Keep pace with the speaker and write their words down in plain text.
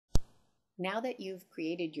Now that you've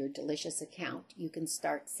created your Delicious account, you can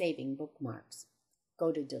start saving bookmarks.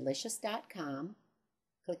 Go to delicious.com,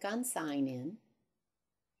 click on Sign In,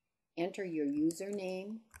 enter your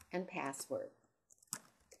username and password,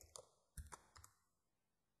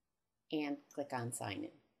 and click on Sign In.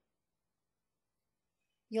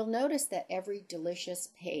 You'll notice that every Delicious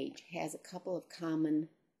page has a couple of common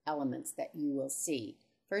elements that you will see.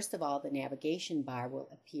 First of all, the navigation bar will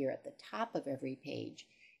appear at the top of every page,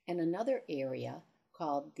 and another area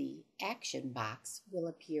called the action box will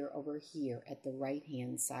appear over here at the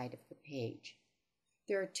right-hand side of the page.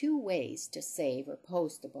 There are two ways to save or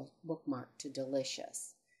post a bookmark to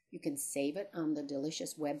Delicious. You can save it on the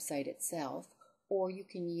Delicious website itself, or you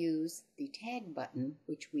can use the tag button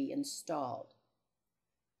which we installed.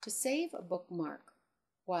 To save a bookmark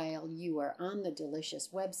while you are on the Delicious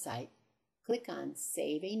website, click on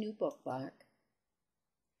Save a New Bookmark,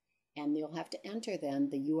 and you'll have to enter then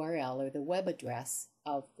the URL or the web address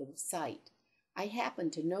of the site. I happen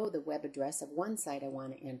to know the web address of one site I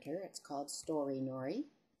want to enter. It's called Storynori.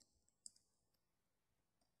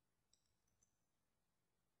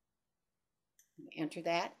 Enter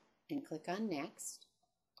that and click on Next.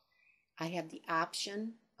 I have the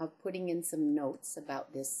option of putting in some notes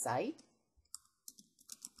about this site.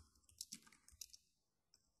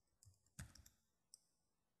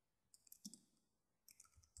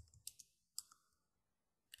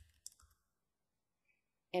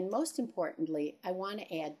 And most importantly, I want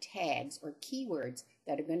to add tags or keywords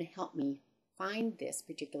that are going to help me find this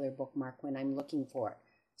particular bookmark when I'm looking for it.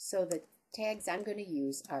 So the tags I'm going to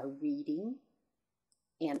use are reading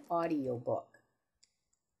and audiobook.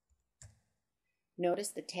 Notice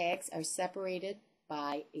the tags are separated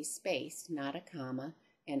by a space, not a comma,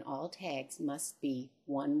 and all tags must be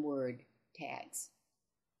one-word tags.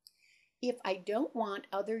 If I don't want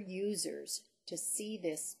other users to see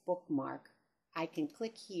this bookmark, I can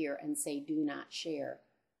click here and say do not share,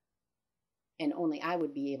 and only I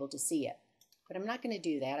would be able to see it. But I'm not going to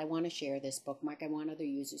do that. I want to share this bookmark. I want other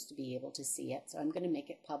users to be able to see it, so I'm going to make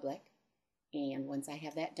it public. And once I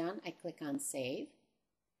have that done, I click on Save,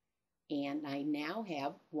 and I now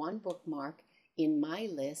have one bookmark in my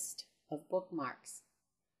list of bookmarks.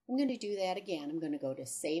 I'm going to do that again. I'm going to go to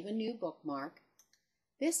Save a New Bookmark.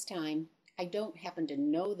 This time, I don't happen to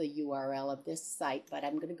know the URL of this site, but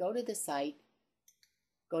I'm going to go to the site,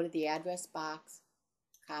 go to the address box,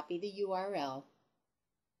 copy the URL,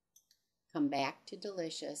 come back to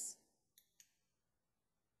Delicious,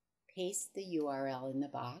 paste the URL in the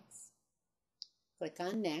box, click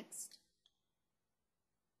on Next,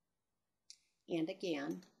 and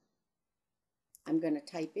again, I'm going to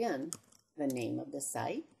type in the name of the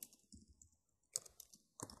site.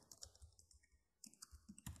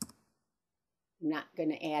 I'm not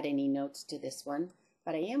going to add any notes to this one,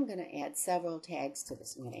 but I am going to add several tags to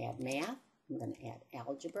this. I'm going to add math, I'm going to add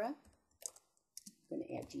algebra, I'm going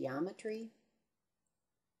to add geometry,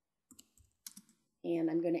 and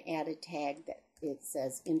I'm going to add a tag that it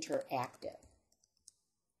says interactive.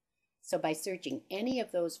 So by searching any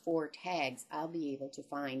of those 4 tags, I'll be able to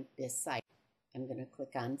find this site. I'm going to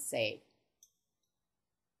click on Save.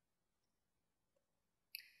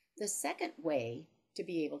 The second way to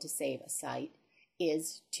be able to save a site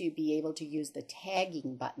is to be able to use the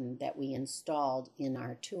tagging button that we installed in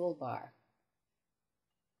our toolbar.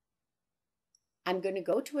 I'm going to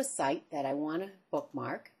go to a site that I want to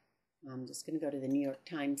bookmark. I'm just going to go to the New York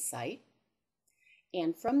Times site.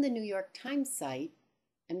 And from the New York Times site,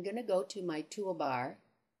 I'm going to go to my toolbar,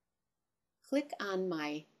 click on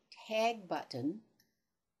my tag button,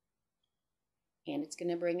 and it's going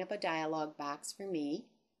to bring up a dialog box for me.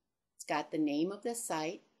 It's got the name of the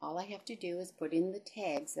site. All I have to do is put in the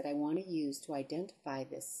tags that I want to use to identify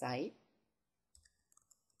this site.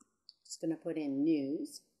 Just going to put in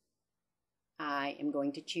news. I am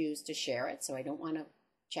going to choose to share it, so I don't want to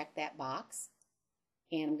check that box.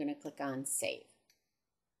 And I'm going to click on Save.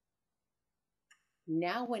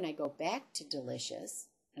 Now when I go back to Delicious,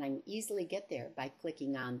 and I can easily get there by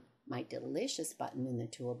clicking on my Delicious button in the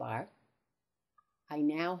toolbar, I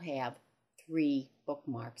now have 3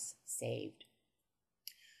 bookmarks saved.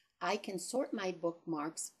 I can sort my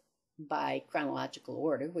bookmarks by chronological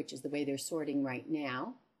order, which is the way they're sorting right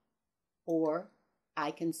now, or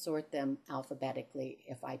I can sort them alphabetically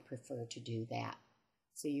if I prefer to do that.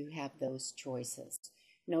 So you have those choices.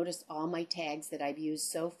 Notice all my tags that I've used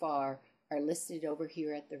so far are listed over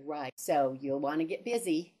here at the right. So you'll want to get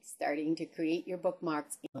busy starting to create your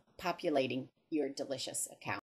bookmarks and populating your Delicious account.